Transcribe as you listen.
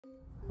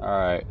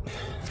Alright,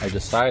 I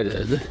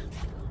decided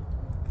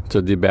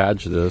to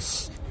debadge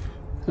this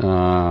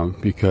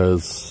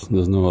because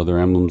there's no other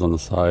emblems on the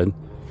side,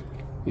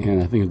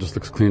 and I think it just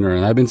looks cleaner.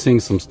 And I've been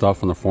seeing some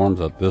stuff on the forums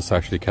that this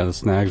actually kind of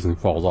snags and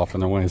falls off in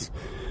their ways,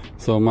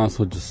 so I might as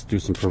well just do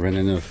some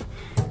preventative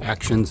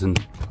actions and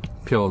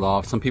peel it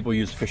off. Some people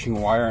use fishing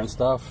wire and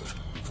stuff.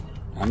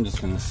 I'm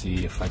just gonna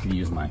see if I can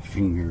use my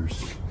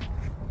fingers.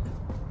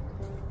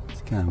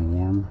 It's kind of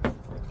warm.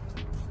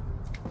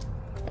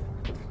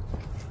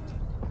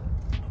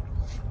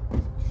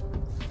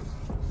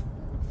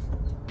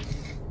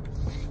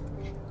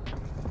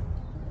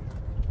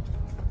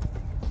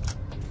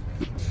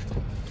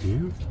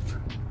 Yeah.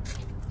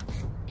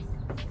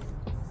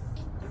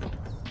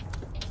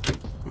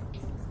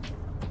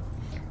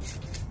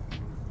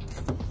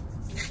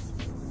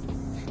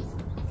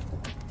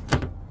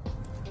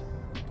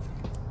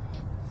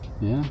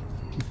 Yeah.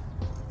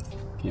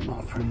 Came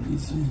out pretty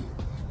easy.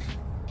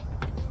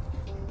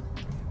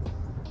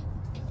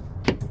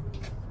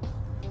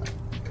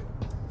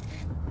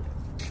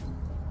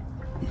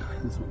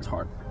 This one's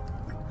hard.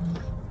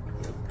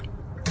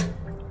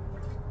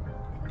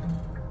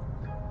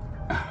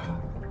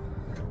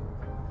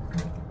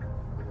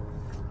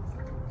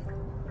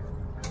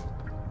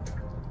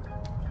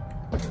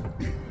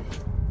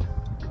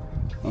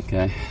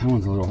 Okay, that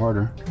one's a little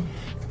harder.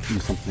 Do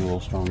something a little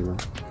stronger.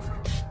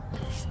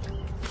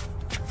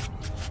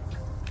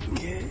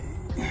 Okay.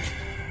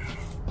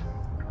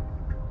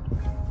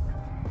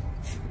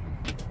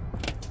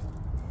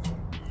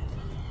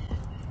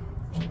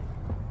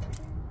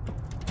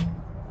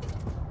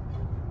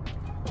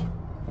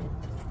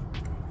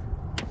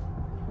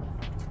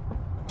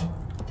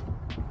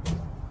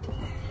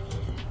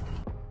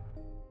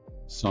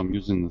 So I'm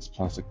using this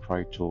plastic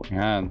pry tool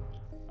and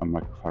a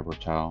microfiber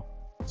towel,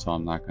 so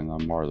I'm not going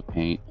to mar the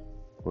paint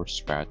or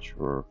scratch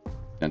or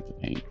dent the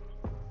paint.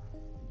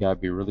 You gotta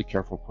be really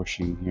careful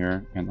pushing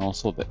here, and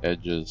also the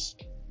edges,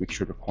 make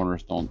sure the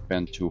corners don't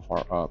bend too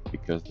far up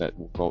because that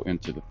will go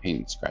into the paint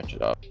and scratch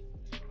it up.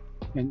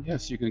 And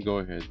yes, you can go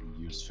ahead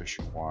and use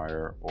fishing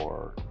wire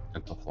or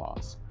dental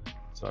floss.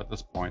 So at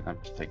this point I'm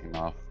just taking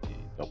off the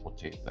double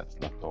tape that's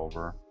left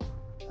over.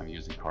 I'm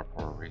using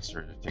cardboard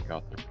eraser to take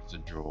out the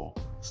residual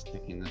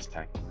stickiness,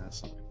 tackiness.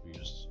 Some people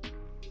use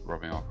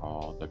rubbing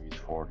alcohol,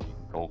 WD-40,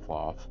 Gold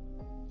Cloth,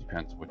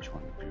 depends which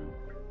one you do.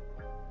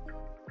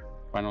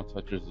 Final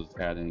touches is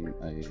adding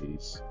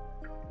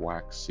a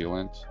wax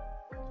sealant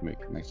to make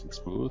it nice and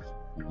smooth,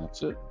 and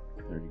that's it.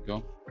 There you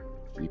go.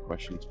 Any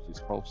questions, please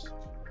post.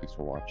 Thanks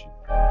for watching.